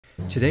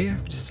Today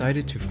I've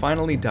decided to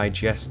finally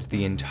digest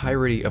the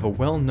entirety of a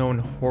well-known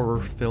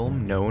horror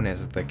film known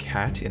as The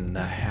Cat in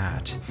the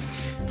Hat.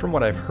 From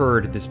what I've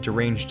heard, this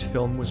deranged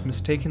film was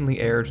mistakenly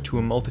aired to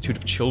a multitude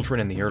of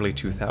children in the early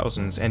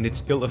 2000s, and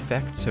its ill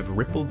effects have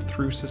rippled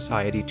through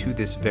society to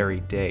this very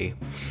day.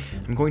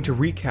 I'm going to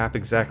recap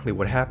exactly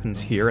what happens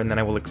here, and then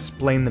I will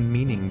explain the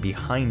meaning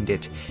behind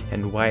it,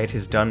 and why it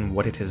has done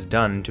what it has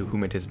done to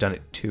whom it has done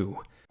it to.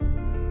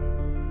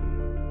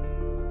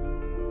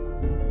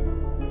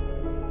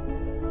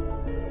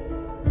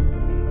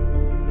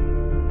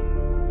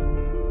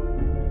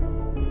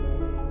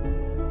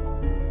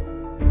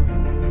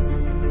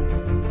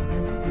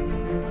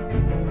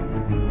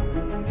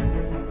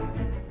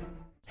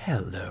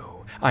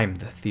 Hello, I'm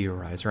the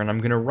Theorizer, and I'm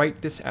gonna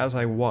write this as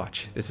I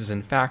watch. This is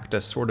in fact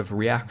a sort of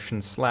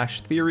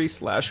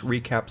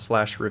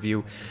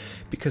reaction/theory/recap/review,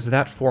 because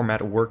that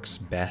format works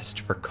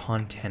best for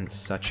content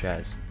such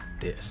as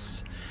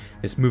this.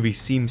 This movie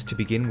seems to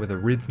begin with a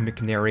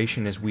rhythmic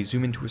narration as we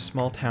zoom into a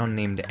small town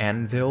named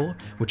Anvil,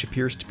 which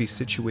appears to be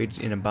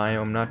situated in a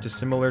biome not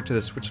dissimilar to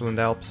the Switzerland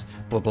Alps,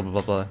 blah blah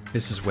blah blah.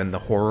 This is when the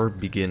horror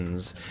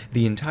begins.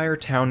 The entire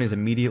town is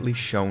immediately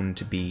shown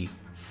to be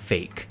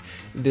fake.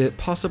 The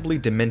possibly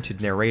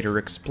demented narrator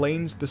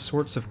explains the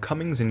sorts of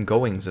comings and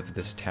goings of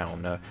this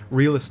town. A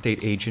real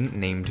estate agent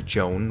named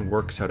Joan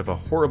works out of a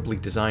horribly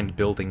designed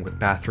building with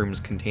bathrooms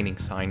containing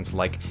signs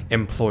like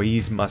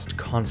 "Employees must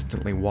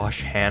constantly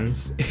wash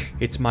hands."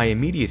 It's my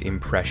immediate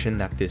impression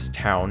that this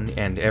town,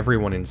 and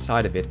everyone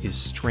inside of it, is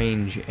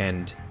strange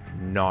and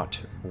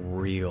not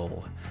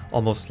real.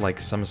 Almost like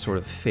some sort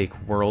of fake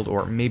world,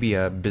 or maybe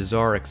a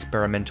bizarre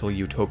experimental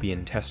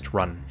utopian test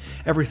run.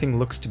 Everything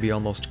looks to be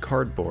almost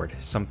cardboard,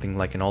 something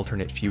like an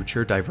alternate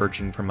future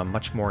diverging from a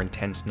much more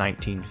intense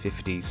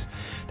 1950s.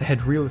 The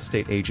head real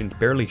estate agent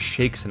barely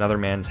shakes another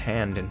man's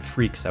hand and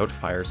freaks out,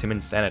 fires him,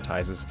 and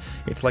sanitizes.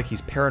 It's like he's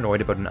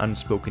paranoid about an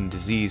unspoken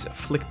disease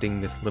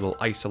afflicting this little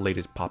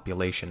isolated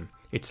population.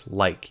 It's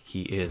like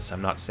he is.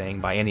 I'm not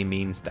saying by any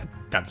means that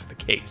that's the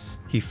case.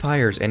 He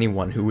fires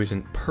anyone who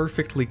isn't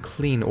perfectly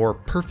clean or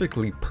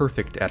perfectly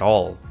perfect at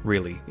all,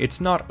 really. It's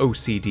not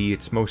OCD,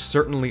 it's most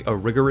certainly a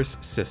rigorous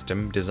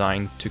system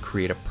designed to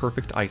create a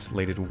perfect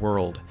isolated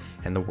world,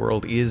 and the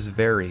world is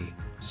very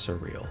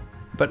surreal.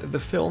 But the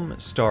film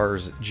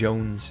stars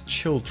Joan's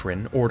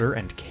children, Order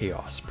and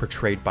Chaos,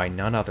 portrayed by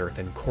none other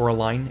than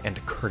Coraline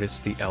and Curtis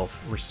the Elf,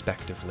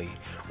 respectively.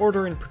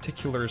 Order in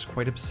particular is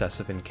quite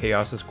obsessive, and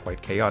Chaos is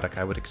quite chaotic.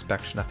 I would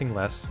expect nothing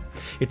less.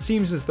 It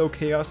seems as though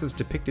Chaos is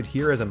depicted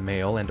here as a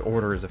male and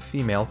Order as a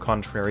female,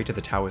 contrary to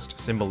the Taoist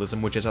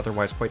symbolism, which is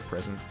otherwise quite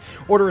present.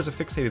 Order is a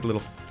fixated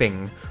little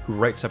thing who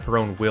writes up her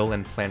own will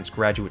and plans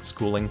graduate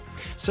schooling.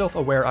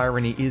 Self-aware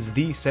irony is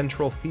the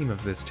central theme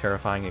of this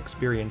terrifying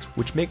experience,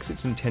 which makes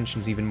its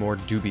intentions even more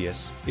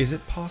dubious. Is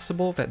it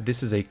possible that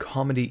this is a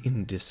comedy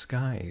in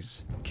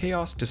disguise?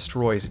 Chaos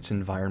destroys its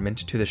environment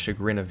to the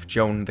chagrin of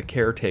Joan the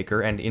caretaker,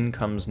 and in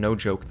comes, no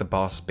joke, the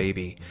boss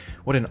baby.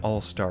 What an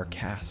all-star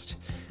cast.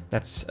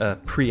 That's a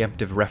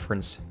preemptive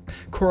reference.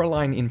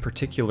 Coraline in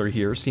particular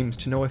here seems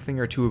to know a thing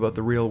or two about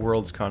the real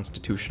world's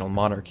constitutional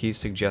monarchies,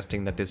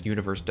 suggesting that this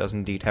universe does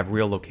indeed have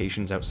real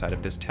locations outside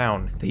of this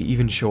town. They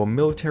even show a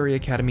military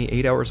academy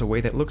 8 hours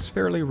away that looks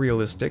fairly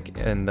realistic,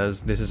 and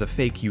thus this is a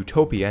fake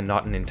utopia,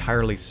 not an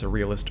entirely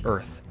surrealist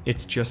Earth.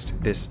 It's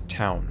just this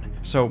town.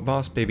 So,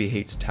 Boss Baby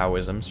hates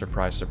Taoism,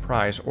 surprise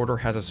surprise. Order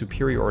has a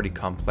superiority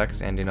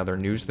complex, and in other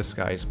news, the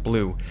sky is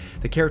blue.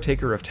 The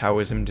caretaker of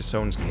Taoism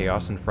disowns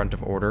chaos in front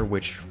of Order,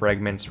 which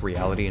fragments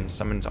reality and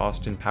summons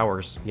Austin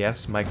Powers.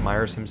 Yes, Mike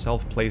Myers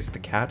himself plays the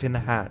Cat in the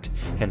Hat,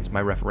 hence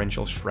my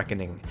referential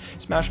Shrekkening.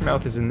 Smash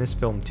Mouth is in this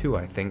film too,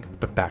 I think,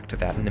 but back to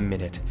that in a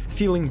minute.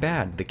 Feeling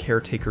bad, the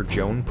caretaker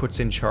Joan puts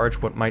in charge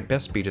what might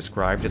best be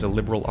described as a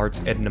liberal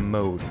arts Edna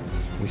Mode.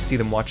 We see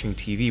them watching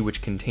TV,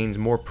 which contains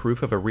more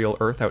proof of a real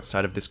Earth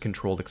outside of this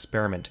controlled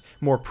experiment.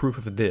 More proof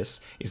of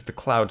this is the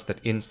clouds that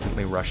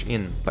instantly rush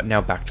in. But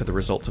now back to the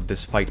results of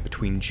this fight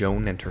between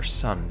Joan and her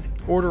son.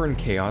 Order and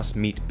Chaos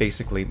meet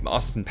basically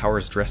Austin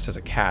Powers dressed as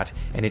a cat,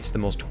 and it's the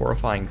most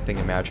horrifying thing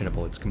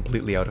imaginable. It's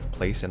completely out of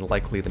place and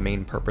likely the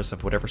main purpose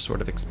of whatever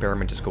sort of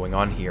experiment is going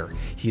on here.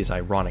 He is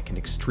ironic and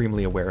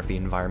extremely aware of the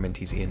environment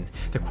he's in.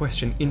 The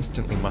question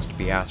instantly must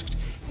be asked,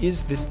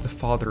 is this the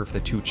father of the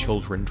two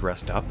children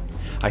dressed up?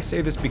 I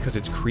say this because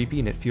it's creepy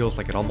and it feels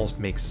like it almost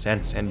makes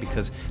sense, and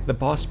because the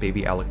boss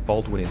baby Alec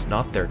Baldwin is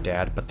not their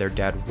dad, but their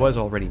dad was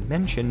already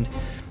mentioned.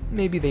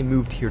 Maybe they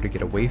moved here to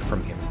get away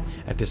from him.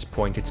 At this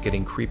point, it's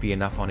getting creepy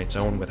enough on its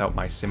own without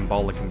my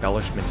symbolic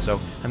embellishment, so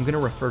I'm gonna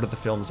refer to the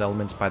film's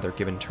elements by their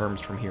given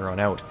terms from here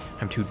on out.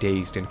 I'm too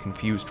dazed and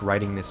confused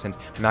writing this, and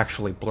I'm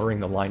actually blurring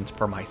the lines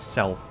for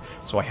myself,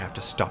 so I have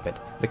to stop it.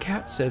 The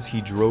cat says he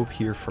drove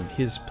here from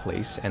his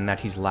place, and that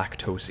he's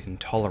lactose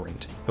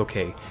intolerant.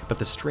 Okay, but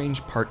the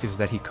strange part is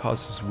that he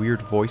causes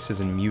weird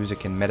voices and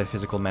music and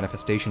metaphysical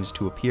manifestations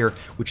to appear,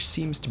 which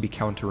seems to be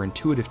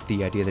counterintuitive to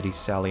the idea that he's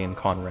Sally and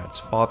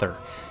Conrad's father.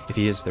 If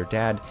he is their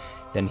dad,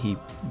 then he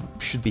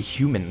should be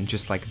human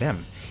just like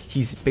them.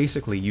 He's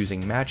basically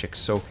using magic,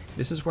 so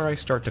this is where I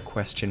start to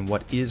question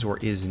what is or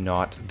is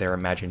not their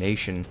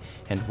imagination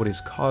and what is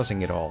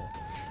causing it all.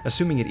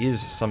 Assuming it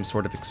is some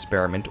sort of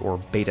experiment or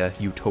beta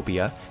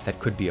utopia that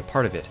could be a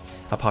part of it,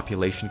 a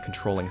population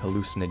controlling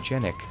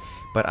hallucinogenic,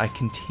 but I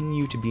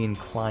continue to be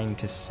inclined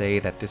to say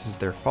that this is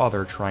their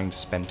father trying to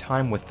spend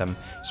time with them,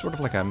 sort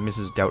of like a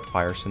Mrs.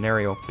 Doubtfire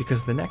scenario,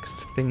 because the next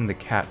thing the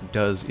cat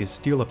does is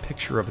steal a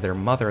picture of their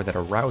mother that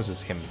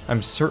arouses him.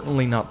 I'm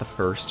certainly not the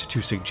first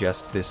to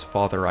suggest this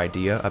father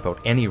idea about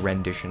any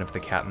rendition of the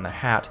Cat in the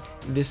Hat.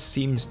 This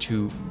seems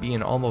to be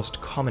an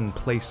almost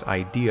commonplace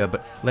idea,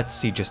 but let's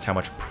see just how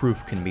much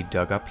proof can be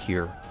dug up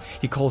here.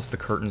 He calls the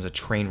curtains a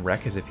train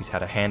wreck as if he's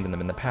had a hand in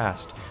them in the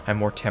past. I'm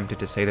more tempted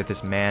to say that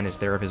this man is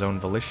there of his own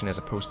volition as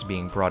opposed to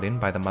being brought in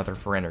by the mother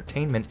for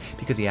entertainment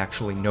because he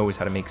actually knows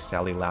how to make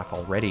Sally laugh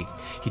already.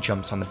 He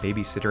jumps on the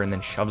babysitter and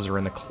then shoves her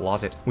in the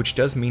closet, which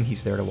does mean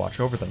he's there to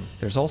watch over them.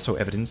 There's also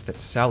evidence that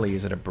Sally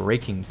is at a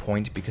breaking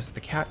point because the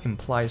cat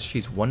implies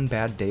she's one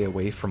bad day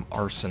away from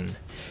arson.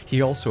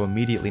 He also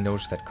immediately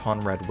knows that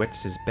Conrad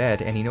wets his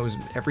bed, and he knows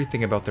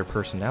everything about their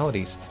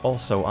personalities.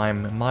 Also,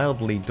 I'm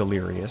mildly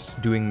delirious,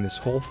 doing this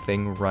whole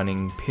thing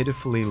running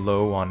pitifully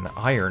low on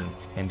iron,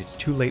 and it's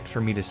too late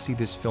for me to see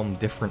this film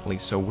differently,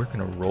 so we're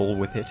gonna roll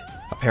with it.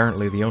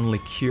 Apparently, the only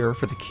cure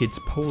for the kids'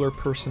 polar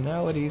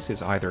personalities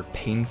is either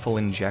painful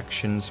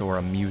injections or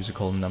a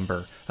musical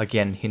number,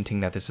 again hinting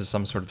that this is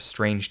some sort of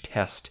strange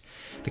test.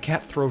 The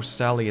cat throws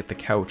Sally at the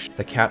couch.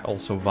 The cat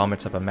also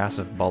vomits up a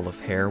massive ball of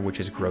hair,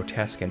 which is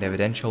grotesque and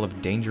evidential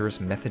of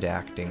dangerous method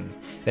acting.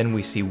 Then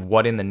we see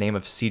what in the name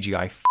of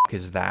CGI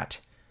is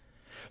that?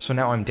 So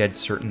now I'm dead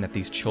certain that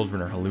these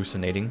children are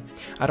hallucinating.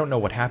 I don't know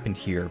what happened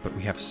here, but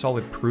we have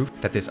solid proof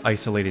that this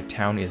isolated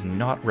town is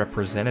not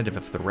representative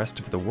of the rest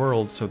of the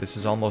world, so this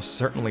is almost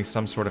certainly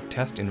some sort of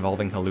test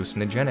involving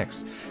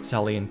hallucinogenics.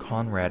 Sally and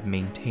Conrad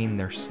maintain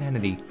their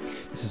sanity.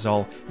 This is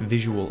all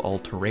visual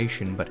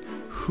alteration, but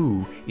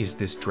who is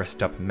this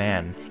dressed up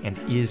man, and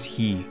is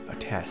he a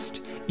test?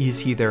 Is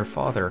he their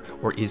father,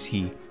 or is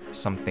he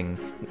something?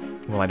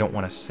 Well, I don't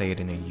want to say it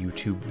in a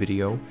YouTube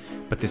video,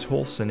 but this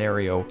whole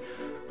scenario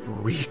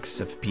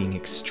reeks of being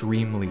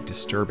extremely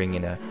disturbing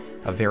in a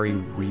very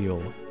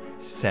real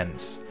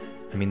sense.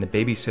 I mean, the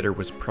babysitter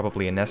was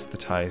probably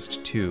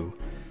anesthetized too.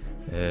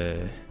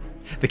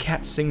 The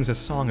cat sings a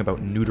song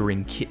about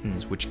neutering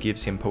kittens, which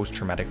gives him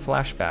post-traumatic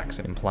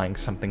flashbacks, implying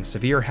something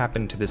severe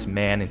happened to this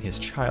man in his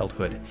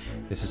childhood.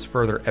 This is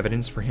further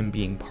evidence for him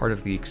being part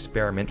of the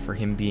experiment, for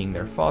him being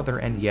their father,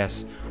 and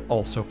yes,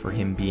 also for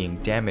him being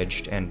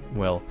damaged and,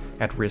 well,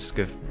 at risk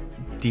of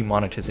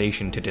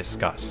demonetization to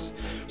discuss.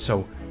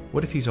 So,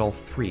 what if he's all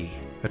three?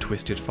 A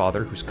twisted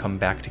father who's come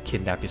back to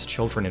kidnap his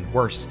children and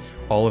worse,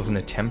 all as an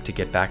attempt to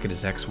get back at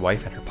his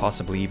ex-wife and her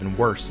possibly even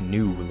worse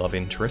new love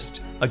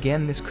interest.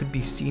 Again, this could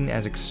be seen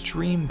as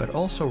extreme but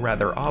also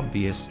rather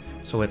obvious,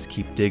 so let's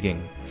keep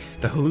digging.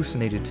 The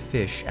hallucinated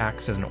fish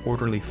acts as an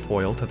orderly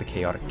foil to the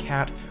chaotic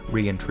cat,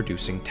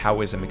 reintroducing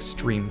Taoism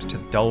extremes to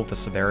dull the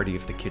severity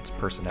of the kids'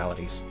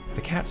 personalities.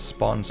 The cat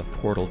spawns a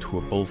portal to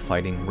a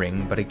bullfighting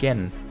ring, but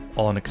again,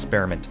 all an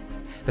experiment.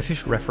 The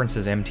fish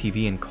references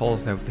MTV and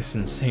calls out this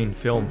insane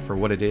film for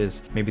what it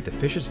is. Maybe the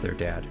fish is their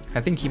dad. I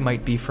think he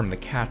might be from the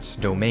cat's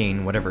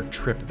domain, whatever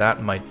trip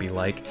that might be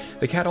like.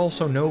 The cat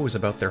also knows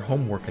about their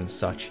homework and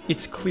such.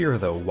 It's clear,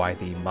 though, why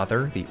the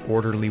mother, the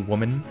orderly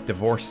woman,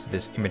 divorced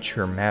this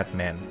immature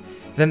madman.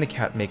 Then the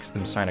cat makes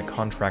them sign a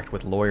contract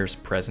with lawyers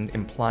present,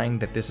 implying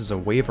that this is a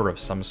waiver of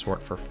some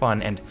sort for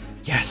fun, and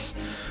yes,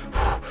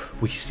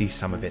 we see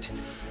some of it.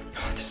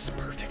 Oh, this is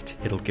perfect.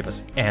 It'll give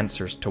us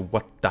answers to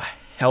what the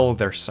hell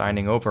they're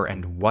signing over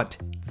and what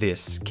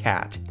this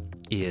cat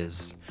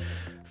is.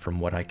 From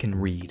what I can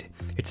read,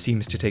 it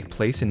seems to take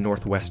place in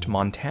northwest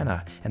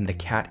Montana, and the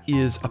cat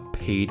is a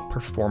paid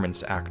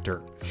performance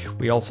actor.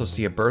 We also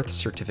see a birth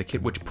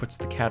certificate which puts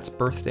the cat's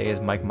birthday as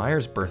Mike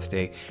Myers'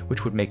 birthday,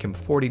 which would make him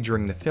 40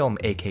 during the film,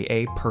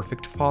 aka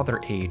perfect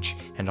father age,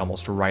 and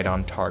almost right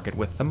on target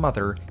with the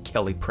mother,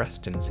 Kelly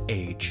Preston's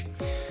age.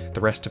 The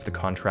rest of the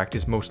contract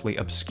is mostly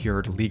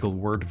obscured legal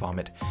word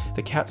vomit.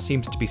 The cat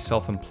seems to be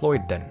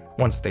self-employed then.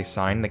 Once they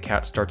sign, the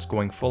cat starts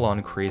going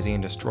full-on crazy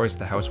and destroys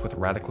the house with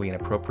radically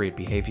inappropriate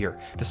behavior.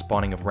 The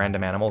spawning of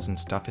random animals and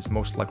stuff is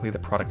most likely the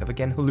product of,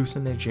 again,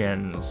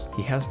 hallucinogens.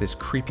 He has this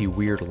creepy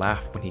weird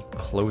laugh when he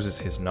closes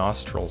his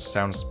nostrils.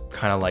 Sounds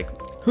kinda like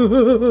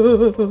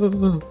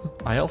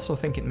I also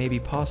think it may be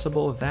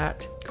possible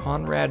that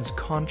Conrad's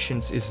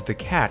conscience is the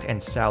cat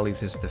and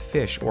Sally's is the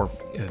fish, or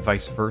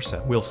vice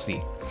versa. We'll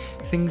see.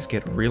 Things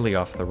get really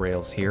off the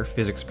rails here,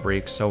 physics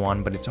break, so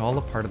on, but it's all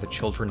a part of the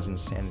children's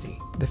insanity.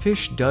 The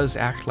fish does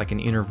act like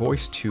an inner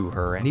voice to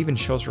her, and even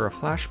shows her a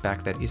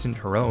flashback that isn't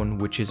her own,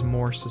 which is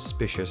more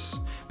suspicious.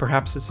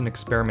 Perhaps it's an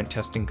experiment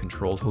testing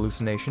controlled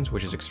hallucinations,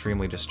 which is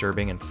extremely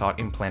disturbing, and thought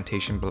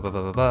implantation blah blah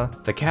blah blah blah.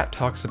 The cat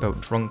talks about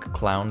drunk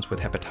clowns with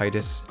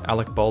hepatitis.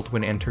 Alec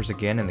Baldwin enters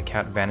again and the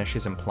cat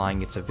vanishes,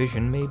 implying it's a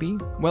vision, maybe?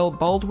 Well,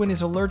 Baldwin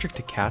is allergic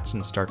to cats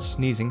and starts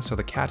sneezing, so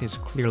the cat is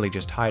clearly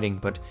just hiding,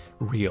 but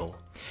real.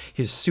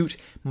 His suit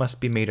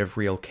must be made of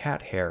real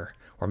cat hair,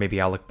 or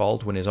maybe Alec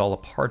Baldwin is all a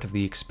part of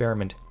the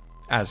experiment,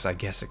 as I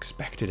guess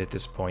expected at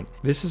this point.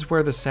 This is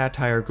where the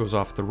satire goes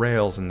off the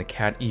rails and the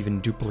cat even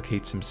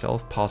duplicates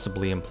himself,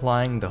 possibly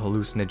implying the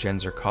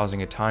hallucinogens are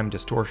causing a time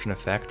distortion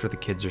effect or the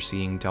kids are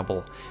seeing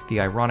double. The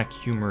ironic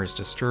humor is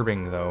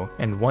disturbing though,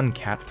 and one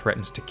cat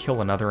threatens to kill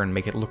another and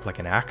make it look like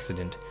an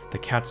accident. The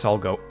cats all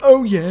go,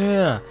 "Oh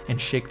yeah!" and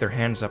shake their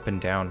hands up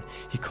and down.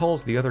 He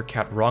calls the other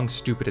cat wrong,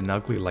 stupid, and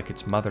ugly like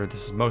its mother.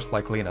 This is most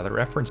likely another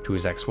reference to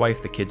his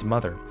ex-wife, the kid's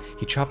mother.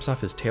 He chops off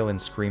his tail and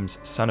screams,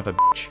 "Son of a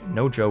bitch."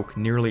 No joke,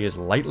 nearly as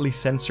lightly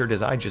censored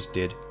as I just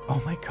did.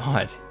 Oh my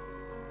god.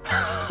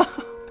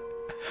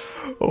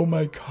 Oh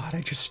my god,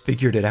 I just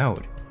figured it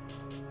out.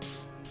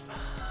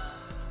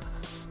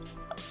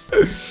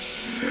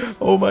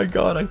 Oh my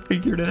god, I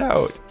figured it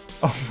out.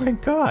 Oh my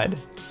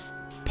god.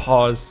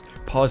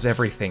 Pause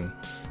everything.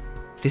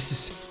 This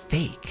is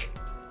fake.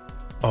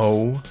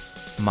 Oh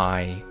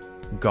my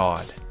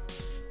god.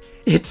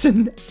 It's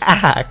an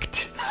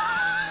act.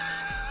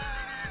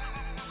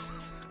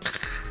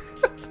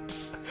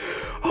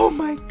 Oh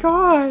my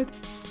god.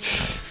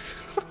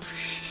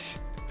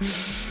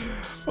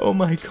 Oh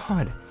my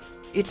god.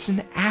 It's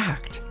an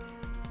act.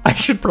 I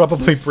should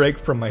probably break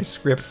from my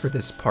script for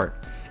this part.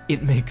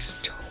 It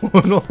makes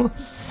total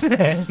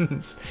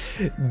sense.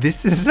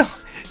 This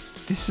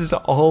is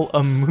all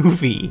a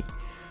movie.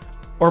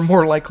 Or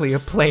more likely a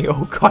play.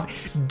 Oh god,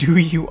 do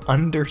you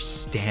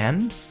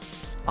understand?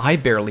 I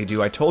barely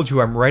do. I told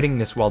you I'm writing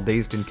this while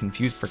dazed and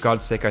confused. For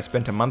God's sake, I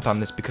spent a month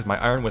on this because my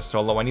iron was so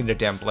low. I need a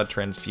damn blood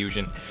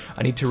transfusion.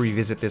 I need to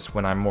revisit this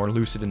when I'm more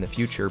lucid in the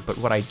future. But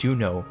what I do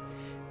know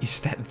is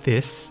that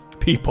this,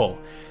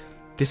 people,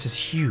 this is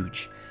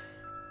huge.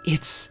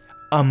 It's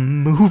a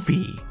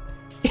movie.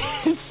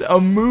 It's a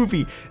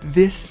movie.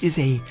 This is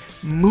a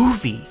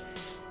movie.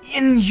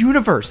 In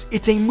universe.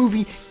 It's a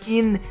movie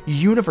in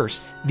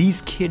universe.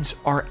 These kids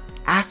are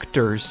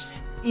actors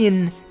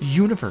in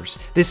universe.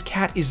 This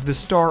cat is the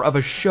star of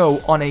a show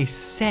on a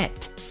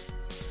set.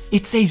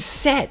 It's a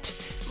set,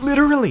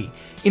 literally,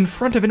 in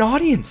front of an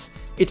audience.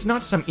 It's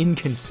not some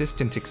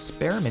inconsistent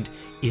experiment.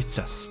 It's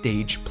a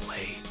stage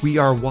play. We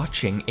are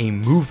watching a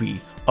movie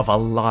of a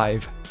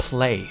live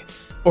play.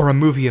 Or a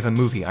movie of a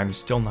movie, I'm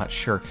still not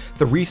sure.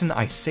 The reason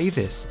I say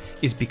this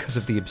is because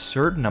of the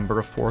absurd number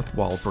of fourth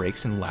wall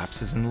breaks and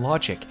lapses in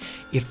logic.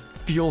 It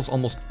feels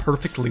almost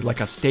perfectly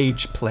like a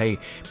stage play,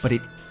 but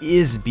it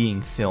is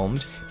being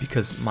filmed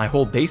because my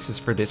whole basis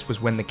for this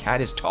was when the cat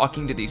is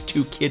talking to these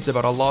two kids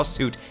about a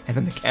lawsuit and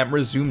then the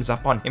camera zooms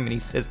up on him and he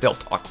says they'll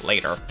talk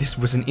later. This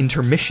was an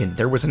intermission.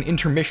 There was an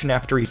intermission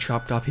after he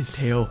chopped off his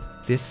tail.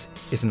 This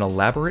is an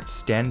elaborate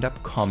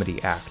stand-up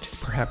comedy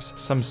act, perhaps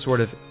some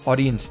sort of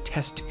audience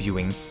test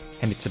viewing,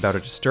 and it's about a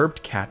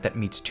disturbed cat that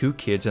meets two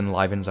kids and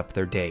livens up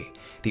their day.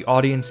 The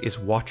audience is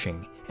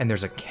watching, and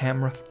there's a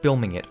camera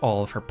filming it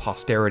all for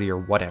posterity or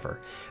whatever.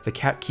 The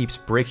cat keeps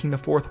breaking the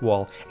fourth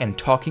wall and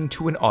talking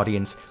to an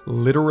audience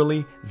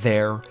literally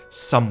there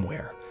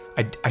somewhere.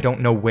 I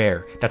don't know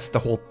where. That's the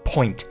whole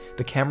point.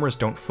 The cameras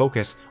don't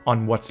focus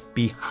on what's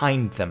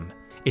behind them.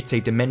 It's a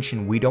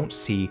dimension we don't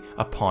see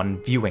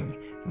upon viewing.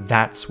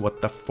 That's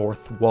what the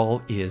fourth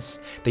wall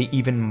is. They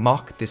even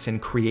mock this and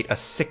create a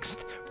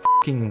sixth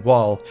f***ing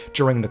wall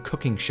during the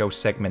cooking show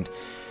segment.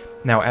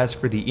 Now, as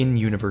for the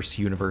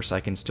in-universe, I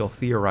can still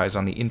theorize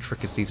on the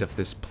intricacies of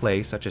this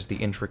play, such as the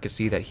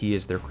intricacy that he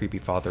is their creepy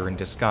father in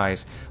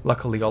disguise.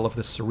 Luckily, all of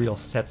the surreal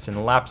sets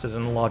and lapses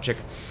in logic,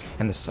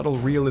 and the subtle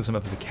realism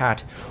of the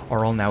cat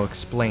are all now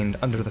explained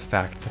under the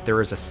fact that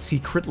there is a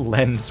secret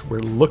lens we're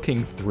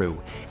looking through,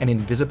 an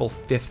invisible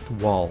fifth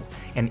wall,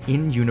 an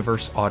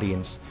in-universe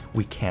audience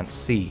we can't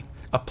see.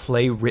 A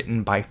play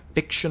written by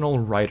fictional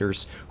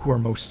writers who are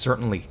most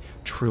certainly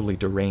truly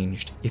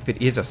deranged. If it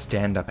is a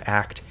stand-up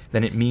act,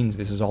 then it means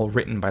this is all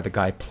written by the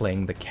guy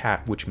playing the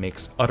cat, which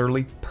makes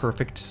utterly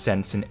perfect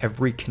sense in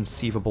every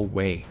conceivable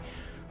way.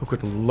 Oh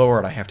good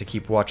lord, I have to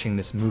keep watching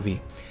this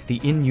movie.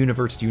 The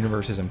in-universe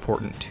is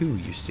important too,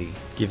 you see.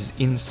 Gives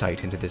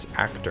insight into this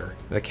actor.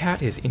 The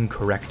cat is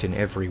incorrect in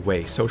every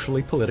way,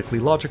 socially, politically,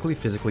 logically,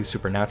 physically,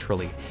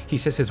 supernaturally. He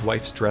says his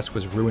wife's dress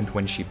was ruined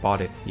when she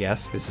bought it.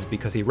 Yes, this is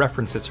because he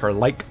references her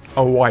like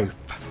a wife.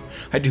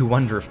 I do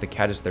wonder if the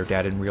cat is their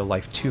dad in real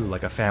life too,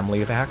 like a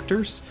family of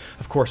actors?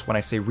 Of course, when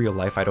I say real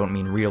life, I don't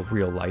mean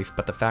real life,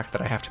 but the fact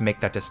that I have to make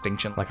that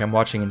distinction like I'm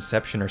watching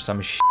Inception or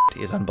some shit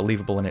is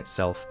unbelievable in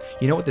itself.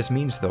 You know what this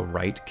means though,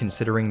 right?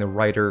 Considering the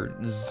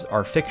writers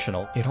are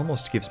fictional, it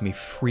almost gives me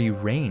free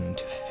rein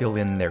to fill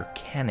in their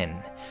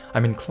canon.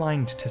 I'm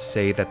inclined to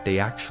say that they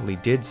actually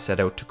did set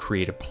out to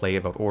create a play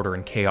about order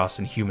and chaos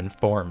in human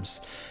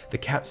forms. The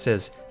cat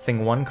says,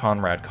 Thing 1,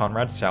 Conrad,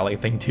 Conrad, Sally,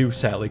 Thing 2,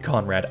 Sally,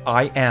 Conrad,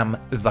 I am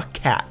the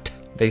cat.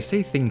 They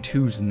say Thing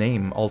 2's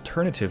name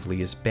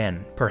alternatively is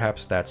Ben.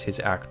 Perhaps that's his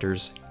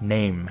actor's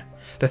name.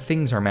 The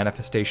things are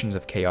manifestations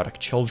of chaotic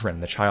children.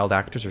 The child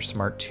actors are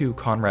smart too.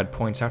 Conrad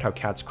points out how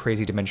Cat's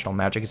crazy dimensional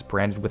magic is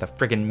branded with a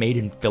friggin' made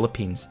in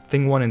Philippines.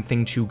 Thing 1 and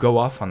Thing 2 go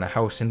off on the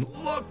house and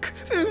look,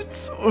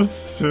 it's a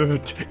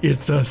set.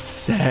 It's a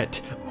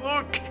set.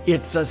 Look,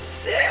 it's a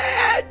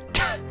set.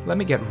 Let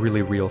me get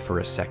really real for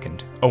a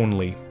second.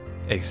 Only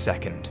a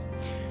second.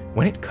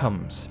 When it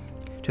comes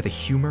to the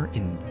humor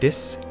in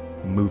this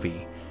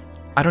movie,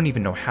 I don't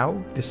even know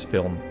how this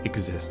film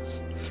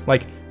exists.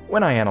 Like,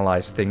 when I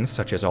analyze things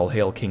such as All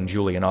Hail King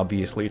Julian,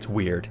 obviously it's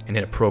weird and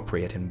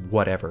inappropriate and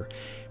whatever,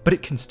 but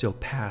it can still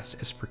pass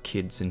as for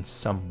kids in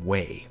some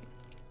way.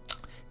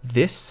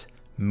 This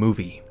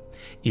movie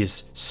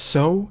is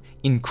so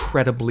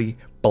incredibly,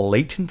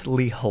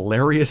 blatantly,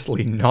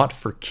 hilariously not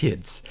for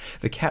kids.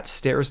 The cat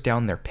stares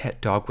down their pet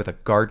dog with a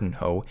garden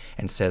hoe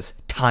and says,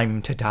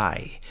 "Time to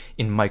die,"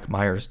 in Mike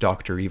Myers'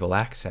 Dr. Evil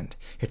accent.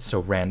 It's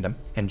so random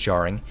and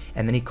jarring,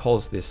 and then he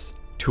calls this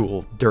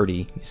tool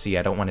dirty. You see,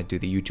 I don't want to do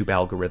the YouTube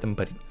algorithm,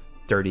 but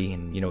dirty,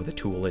 and you know the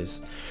tool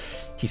is.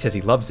 He says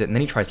he loves it, and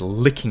then he tries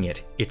licking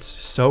it. It's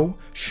so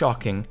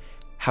shocking.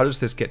 How does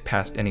this get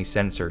past any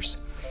censors?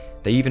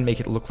 They even make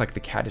it look like the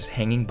cat is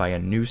hanging by a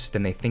noose,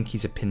 then they think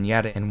he's a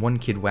piñata, and one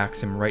kid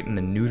whacks him right in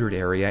the neutered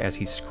area as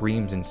he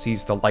screams and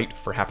sees the light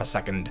for half a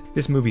second.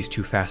 This movie's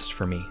too fast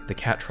for me. The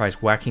cat tries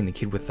whacking the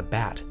kid with the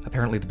bat.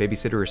 Apparently the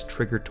babysitter is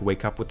triggered to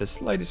wake up with the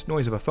slightest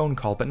noise of a phone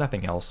call, but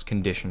nothing else,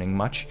 conditioning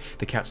much.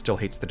 The cat still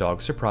hates the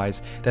dog,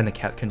 surprise. Then the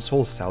cat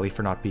consoles Sally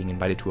for not being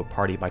invited to a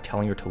party by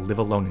telling her to live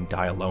alone and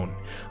die alone.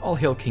 All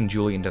Hail King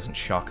Julian doesn't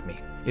shock me.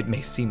 It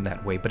may seem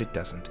that way, but it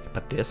doesn't.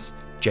 But this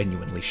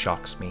genuinely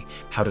shocks me.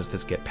 How does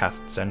this get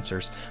past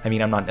censors? I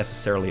mean, I'm not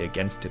necessarily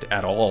against it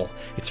at all.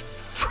 It's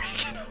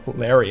freaking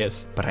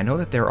hilarious. But I know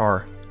that there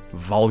are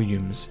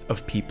volumes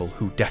of people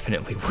who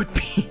definitely would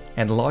be.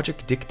 And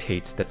logic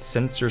dictates that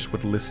censors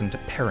would listen to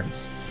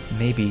parents.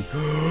 Maybe,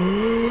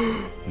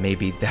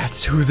 maybe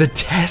that's who the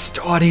test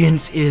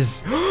audience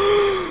is.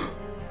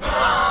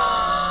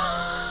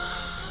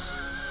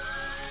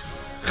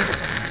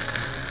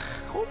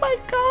 Oh my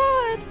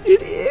god,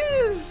 it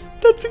is!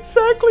 That's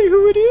exactly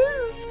who it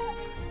is!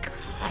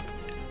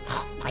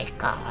 Oh my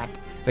god.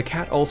 The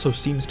cat also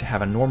seems to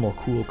have a normal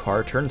cool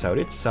car. Turns out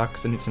it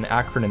sucks, and it's an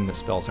acronym that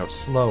spells out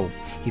slow.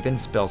 He then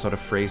spells out a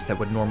phrase that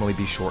would normally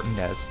be shortened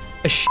as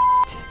a shit.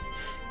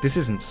 This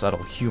isn't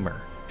subtle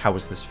humor. How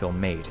was this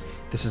film made?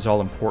 This is all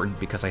important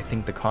because I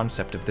think the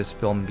concept of this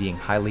film being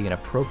highly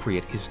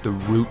inappropriate is the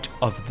root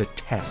of the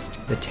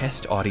test. The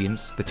test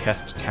audience, the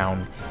test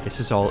town, this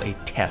is all a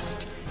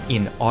test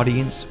in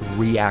audience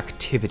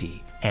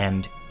reactivity,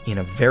 and in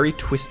a very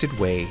twisted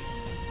way,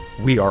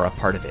 we are a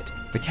part of it.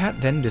 The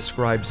cat then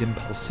describes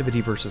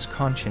impulsivity versus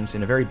conscience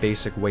in a very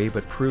basic way,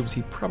 but proves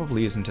he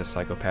probably isn't a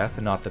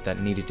psychopath, not that that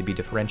needed to be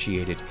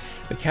differentiated.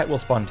 The cat will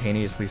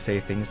spontaneously say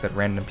things that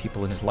random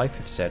people in his life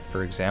have said.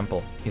 For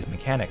example, his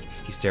mechanic.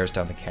 He stares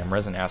down the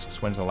cameras and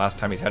asks when's the last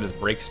time he's had his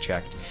brakes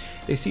checked.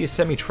 They see a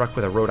semi-truck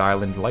with a Rhode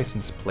Island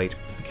license plate.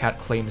 The cat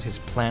claims his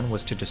plan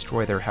was to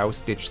destroy their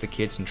house, ditch the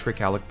kids, and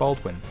trick Alec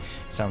Baldwin.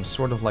 Sounds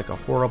sort of like a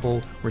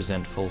horrible,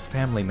 resentful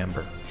family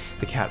member.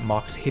 The cat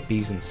mocks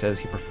hippies and says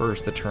he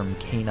prefers the term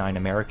canine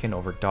American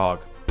over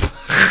dog.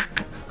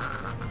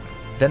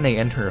 Then they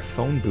enter a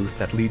phone booth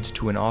that leads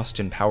to an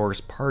Austin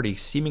Powers party,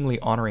 seemingly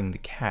honoring the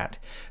cat.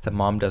 The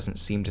mom doesn't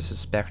seem to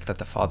suspect that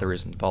the father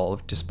is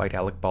involved, despite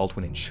Alec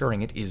Baldwin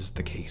ensuring it is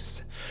the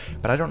case.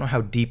 But I don't know how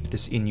deep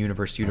this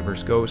in-universe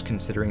universe goes,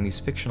 considering these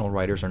fictional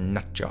writers are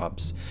nut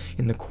jobs.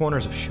 In the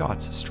corners of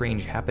shots,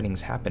 strange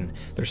happenings happen.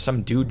 There's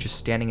some dude just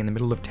standing in the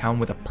middle of town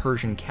with a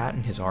Persian cat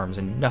in his arms,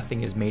 and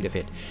nothing is made of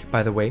it.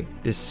 By the way,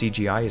 this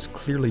CGI is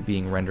clearly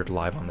being rendered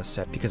live on the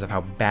set because of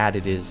how bad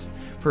it is.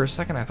 For a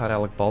second I thought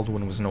Alec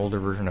Baldwin was an older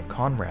version of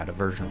Conrad, a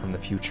version from the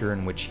future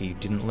in which he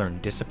didn't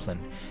learn discipline.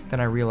 Then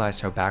I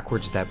realized how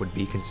backwards that would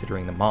be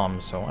considering the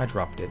mom, so I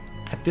dropped it.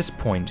 At this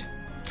point,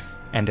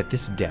 and at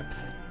this depth,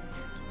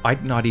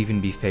 I'd not even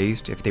be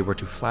fazed if they were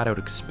to flat out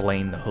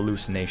explain the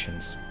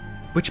hallucinations.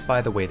 Which, by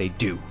the way, they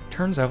do.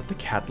 Turns out the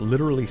cat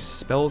literally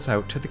spells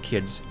out to the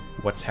kids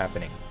what's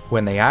happening.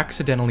 When they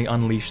accidentally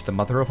unleash the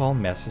mother of all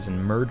messes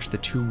and merge the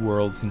two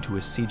worlds into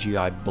a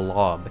CGI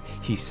blob,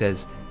 he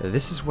says,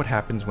 "This is what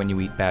happens when you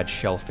eat bad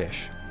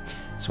shellfish."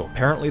 So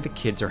apparently the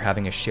kids are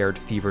having a shared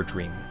fever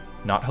dream.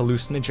 Not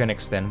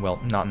hallucinogenics then, well,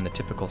 not in the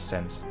typical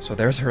sense. So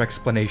there's her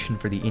explanation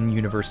for the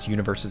in-universe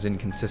universe's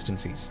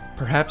inconsistencies.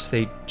 Perhaps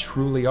they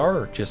truly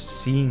are just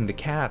seeing the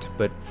cat,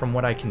 but from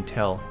what I can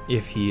tell,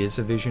 if he is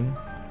a vision,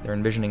 they're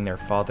envisioning their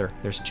father.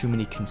 There's too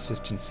many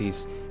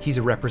consistencies. He's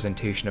a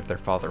representation of their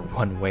father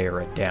one way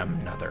or a damn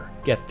another.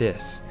 Get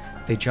this.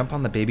 They jump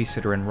on the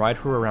babysitter and ride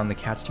her around the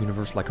cat's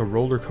universe like a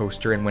roller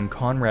coaster, and when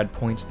Conrad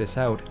points this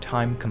out,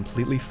 time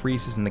completely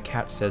freezes and the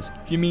cat says,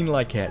 "You mean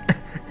like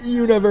at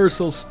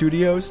Universal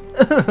Studios?"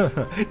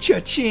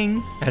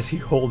 Cha-ching! As he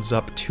holds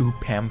up two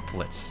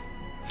pamphlets.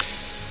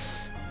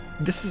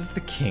 This is the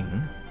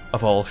king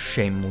of all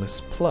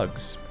shameless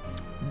plugs.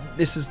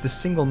 This is the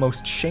single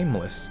most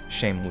shameless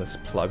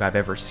plug I've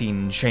ever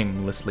seen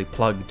shamelessly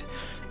plugged,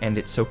 and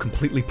it so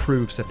completely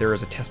proves that there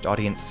is a test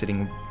audience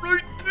sitting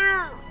right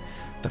there!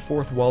 The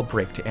fourth wall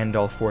break to end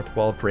all fourth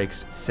wall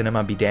breaks,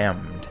 cinema be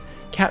damned.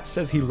 Cat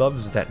says he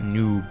loves that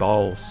new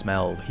ball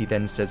smell. He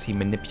then says he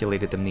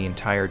manipulated them the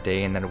entire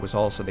day and that it was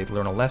all so they'd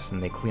learn a lesson.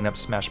 They clean up.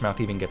 Smash Mouth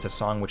even gets a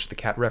song which the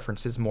cat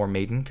references more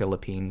made in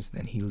Philippines,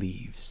 then he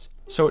leaves.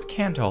 So it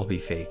can't all be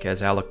fake,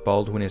 as Alec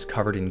Baldwin is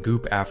covered in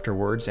goop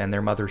afterwards and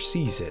their mother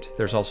sees it.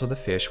 There's also the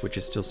fish, which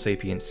is still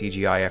sapient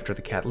CGI after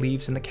the cat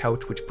leaves, and the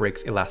couch, which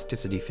breaks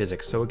elasticity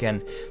physics. So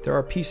again, there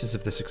are pieces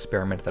of this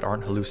experiment that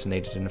aren't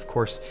hallucinated, and of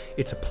course,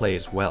 it's a play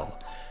as well.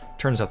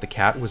 Turns out the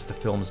cat was the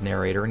film's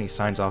narrator, and he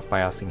signs off by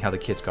asking how the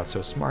kids got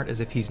so smart, as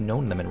if he's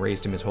known them and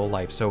raised him his whole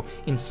life. So,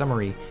 in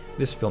summary,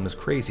 this film is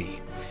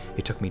crazy.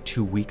 It took me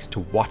 2 weeks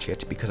to watch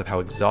it because of how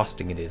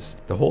exhausting it is.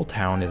 The whole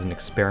town is an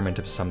experiment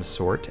of some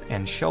sort,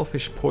 and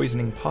shellfish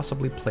poisoning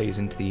possibly plays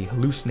into the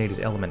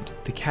hallucinated element.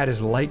 The cat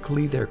is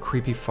likely their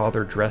creepy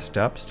father dressed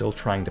up, still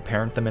trying to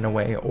parent them in a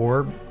way,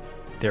 or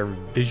they're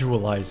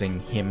visualizing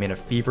him in a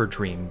fever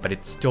dream, but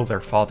it's still their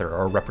father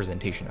or a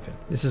representation of him.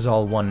 This is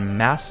all one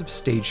massive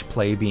stage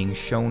play being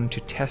shown to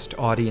test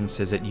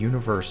audiences at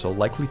Universal,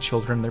 likely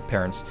children and their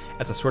parents,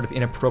 as a sort of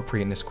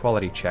inappropriateness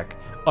quality check.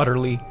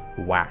 Utterly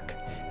whack.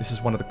 This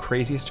is one of the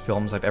craziest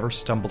films I've ever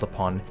stumbled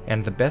upon,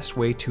 and the best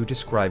way to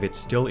describe it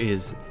still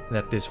is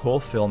that this whole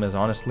film is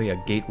honestly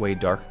a gateway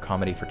dark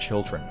comedy for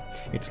children.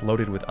 It's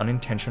loaded with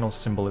unintentional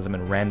symbolism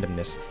and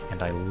randomness,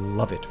 and I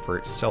love it for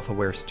its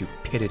self-aware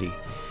stupidity.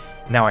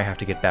 Now I have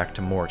to get back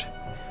to Mort.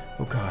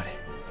 Oh god.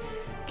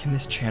 Can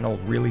this channel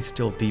really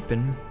still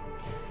deepen?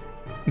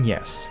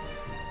 Yes.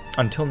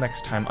 Until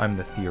next time, I'm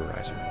the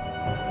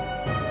Theorizer.